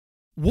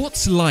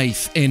What's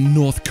life in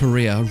North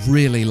Korea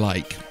really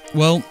like?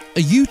 Well,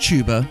 a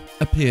YouTuber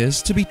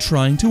appears to be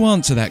trying to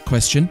answer that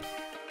question.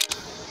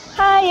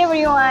 Hi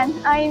everyone,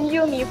 I'm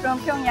Yumi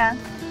from Pyongyang.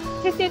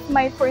 This is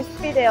my first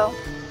video.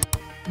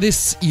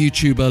 This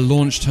YouTuber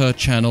launched her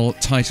channel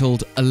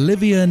titled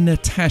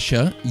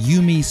Olivia-Natasha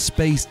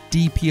YuMi-Space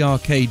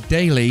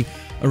DPRK-daily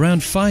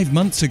around 5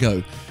 months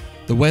ago.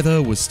 The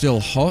weather was still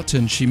hot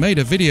and she made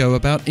a video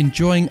about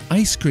enjoying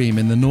ice cream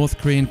in the North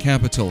Korean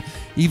capital,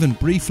 even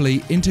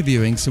briefly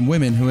interviewing some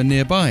women who are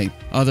nearby.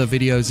 Other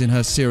videos in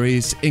her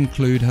series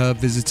include her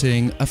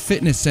visiting a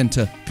fitness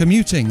center,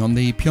 commuting on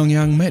the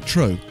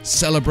Pyongyang-Metro,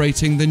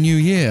 celebrating the New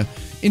Year,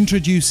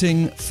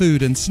 introducing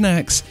food and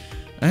snacks,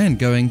 and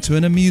going to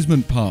an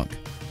amusement park.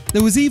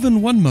 There was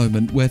even one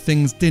moment where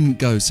things didn't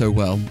go so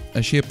well,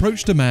 as she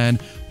approached a man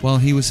while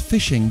he was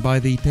fishing by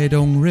the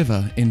Taedong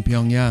River in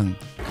Pyongyang.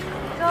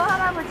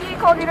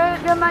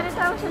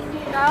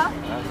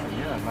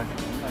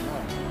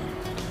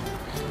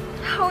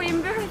 How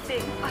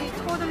embarrassing! I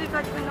totally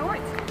got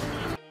ignored.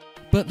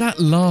 But that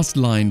last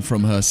line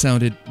from her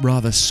sounded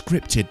rather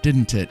scripted,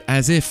 didn't it?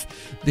 As if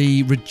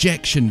the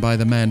rejection by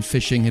the man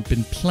fishing had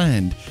been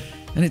planned.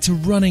 And it's a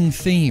running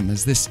theme,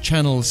 as this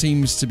channel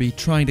seems to be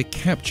trying to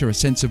capture a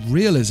sense of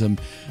realism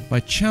by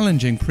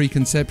challenging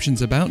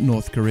preconceptions about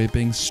North Korea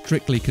being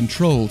strictly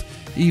controlled,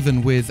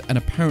 even with an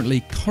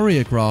apparently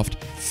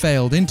choreographed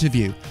failed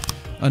interview.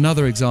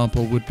 Another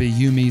example would be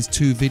Yumi's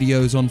 2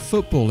 videos on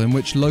football, in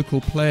which local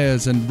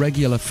players and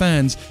regular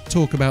fans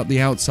talk about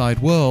the outside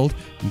world,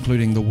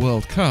 including the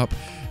World Cup,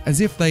 as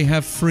if they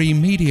have free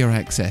media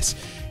access,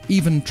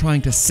 even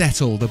trying to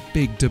settle the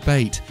big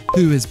debate: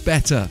 who is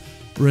better,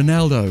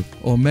 Ronaldo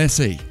or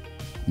Messi?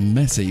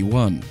 Messi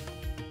won.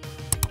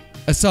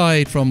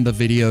 Aside from the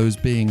videos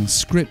being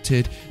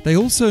scripted, they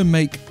also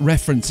make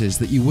references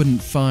that you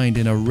wouldn't find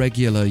in a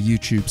regular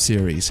YouTube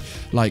series.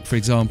 Like, for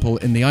example,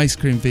 in the ice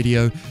cream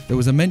video, there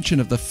was a mention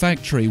of the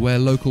factory where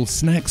local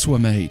snacks were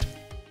made.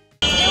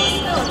 It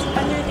was built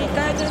under the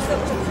guidance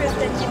of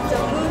President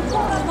Kim-Jong-un,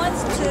 who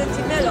wants to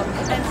develop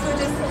and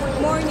produce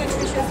more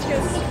nutritious,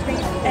 healthy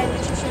and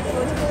nutritious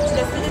food to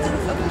the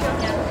citizens of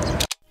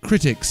Pyongyang.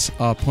 Critics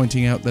are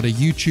pointing out that a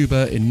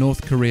YouTuber in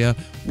North Korea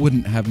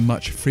wouldn't have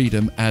much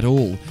freedom at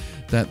all,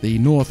 that the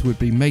North would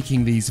be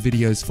making these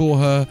videos for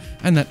her,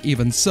 and that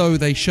even so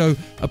they show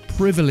a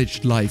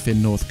privileged life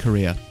in North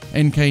Korea.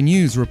 NK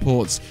News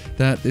reports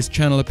that this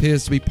channel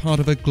appears to be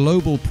part of a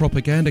global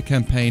propaganda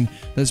campaign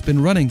that's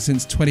been running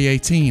since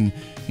 2018,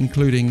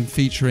 including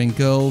featuring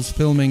girls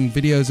filming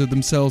videos of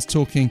themselves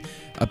talking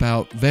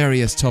about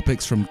various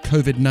topics from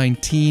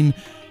COVID-19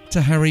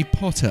 to Harry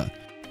Potter.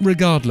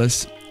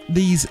 Regardless,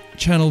 these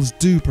channels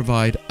do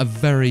provide a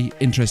very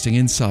interesting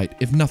insight,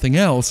 if nothing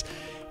else,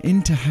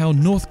 into how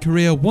North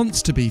Korea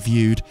wants to be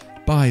viewed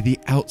by the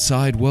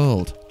outside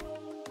world.